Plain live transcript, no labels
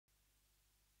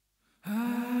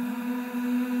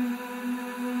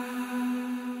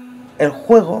El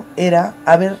juego era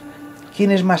a ver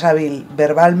quién es más hábil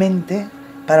verbalmente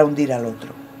para hundir al otro.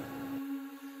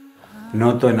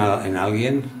 Noto en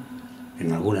alguien,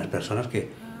 en algunas personas,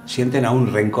 que sienten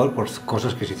aún rencor por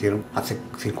cosas que se hicieron hace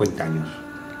 50 años.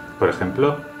 ¿Por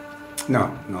ejemplo?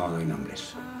 No doy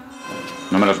nombres.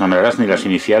 ¿No me los nombrarás ni las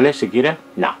iniciales siquiera?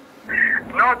 No.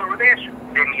 No dudes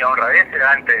de mi honradez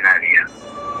delante de nadie.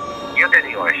 Yo te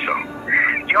digo eso.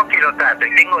 Yo quiero trato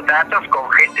y tengo tratos con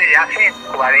gente de hace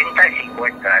 40 y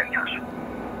 50 años.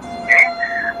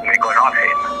 Me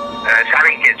conocen,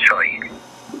 saben quién soy.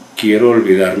 Quiero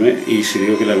olvidarme, y si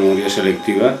digo que la memoria es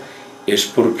selectiva es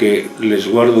porque les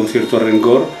guardo un cierto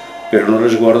rencor, pero no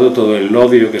les guardo todo el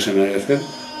odio que se merecen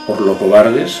por lo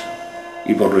cobardes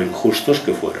y por lo injustos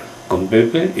que fueron, con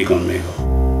Pepe y conmigo.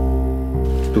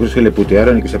 ¿Tú crees que le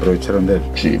putearon y que se aprovecharon de él?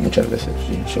 Sí, muchas veces,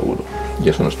 sí, seguro. Y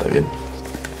eso no está bien.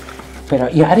 Pero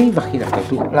y ahora imagínate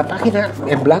tú, la página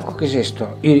en blanco, ¿qué es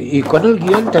esto? Y con el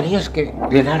guión tenías que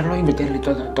llenarlo y meterle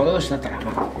toda esta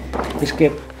trama. Es que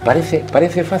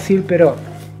parece fácil, pero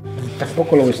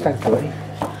tampoco lo es tanto, ¿eh?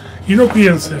 Y no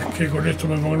pienses que con esto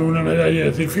me pongo una medalla y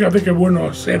decir, fíjate qué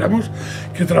buenos éramos,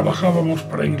 que trabajábamos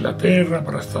para Inglaterra,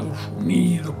 para Estados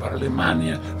Unidos, para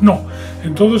Alemania. No,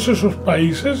 en todos esos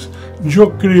países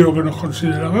yo creo que nos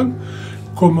consideraban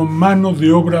como mano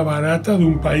de obra barata de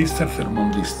un país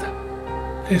tercermundista.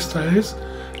 Esta es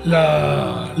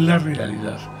la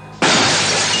realidad.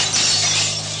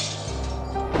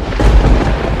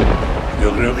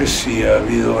 Yo creo que si ha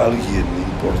habido alguien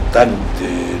importante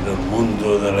en el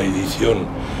mundo de la edición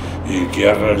que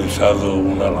ha realizado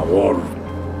una labor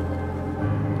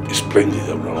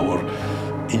espléndida, una labor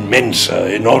inmensa,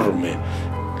 enorme,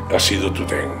 ha sido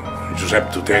Tutén.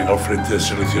 Josep Tutén, al frente de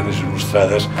Selecciones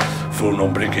Ilustradas, fue un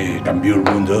hombre que cambió el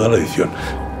mundo de la edición.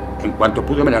 En cuanto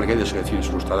pude me largué de Selecciones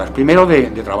Ilustradas. Primero de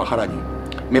trabajar allí.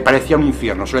 Me parecía un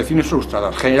infierno. Selecciones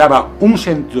Ilustradas generaba un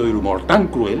sentido del humor tan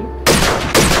cruel.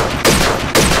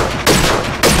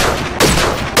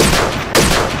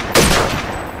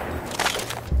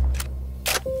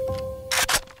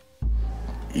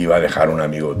 Iba a dejar un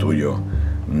amigo tuyo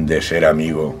de ser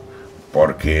amigo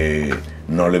porque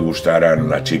no le gustaran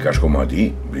las chicas como a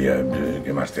ti.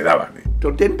 ¿Qué más te daba?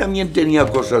 Tutén también tenía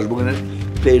cosas buenas,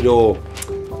 pero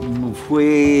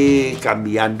fue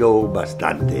cambiando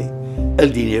bastante.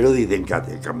 El dinero dicen que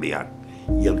hace cambiar,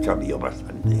 y él cambió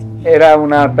bastante. Era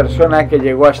una persona que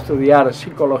llegó a estudiar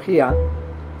psicología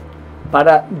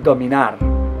para dominar,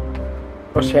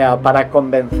 o sea, para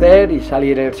convencer y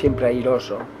salir él siempre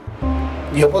airoso.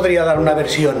 Yo podría dar una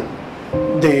versión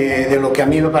de lo que a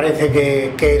mí me parece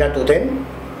que era Tutén,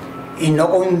 y no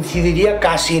coincidiría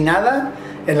casi nada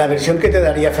en la versión que te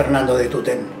daría Fernando de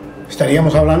Tutén.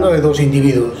 Estaríamos hablando de dos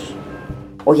individuos.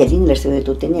 Oye, allí en el estudio de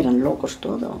Tutén eran locos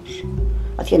todos.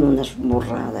 Hacían unas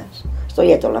burradas. Esto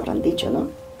ya te lo habrán dicho, ¿no?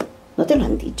 ¿No te lo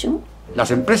han dicho?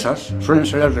 Las empresas suelen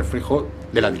ser el reflejo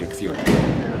de la dirección.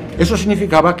 Eso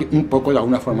significaba que un poco, de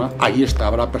alguna forma, ahí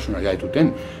estaba la personalidad de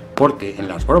Tutén, porque en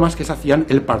las bromas que se hacían,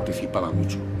 él participaba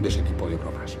mucho de ese tipo de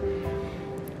bromas.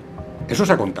 ¿Eso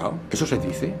se ha contado? ¿Eso se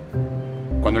dice?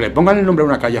 Cuando le pongan el nombre a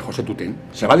una calle a José Tutén,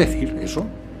 ¿se va a decir eso?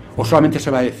 ¿O solamente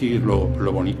se va a decir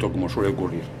lo bonito como suele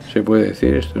ocurrir? Se puede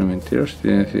decir esto es mentira, se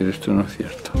tiene que decir esto no es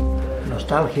cierto.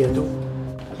 Nostalgia, tú.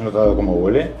 ¿Has notado cómo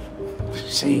huele?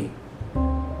 Sí.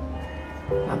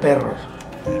 A perros.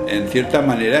 En cierta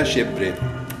manera siempre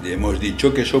hemos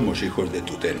dicho que somos hijos de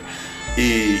Tutén.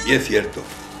 Y es cierto.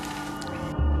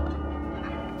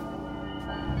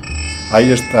 Ahí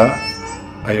está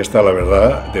la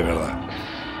verdad de verdad.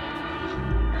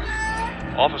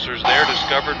 Officers there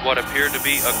discovered what appeared to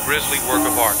be a grisly work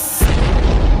of art.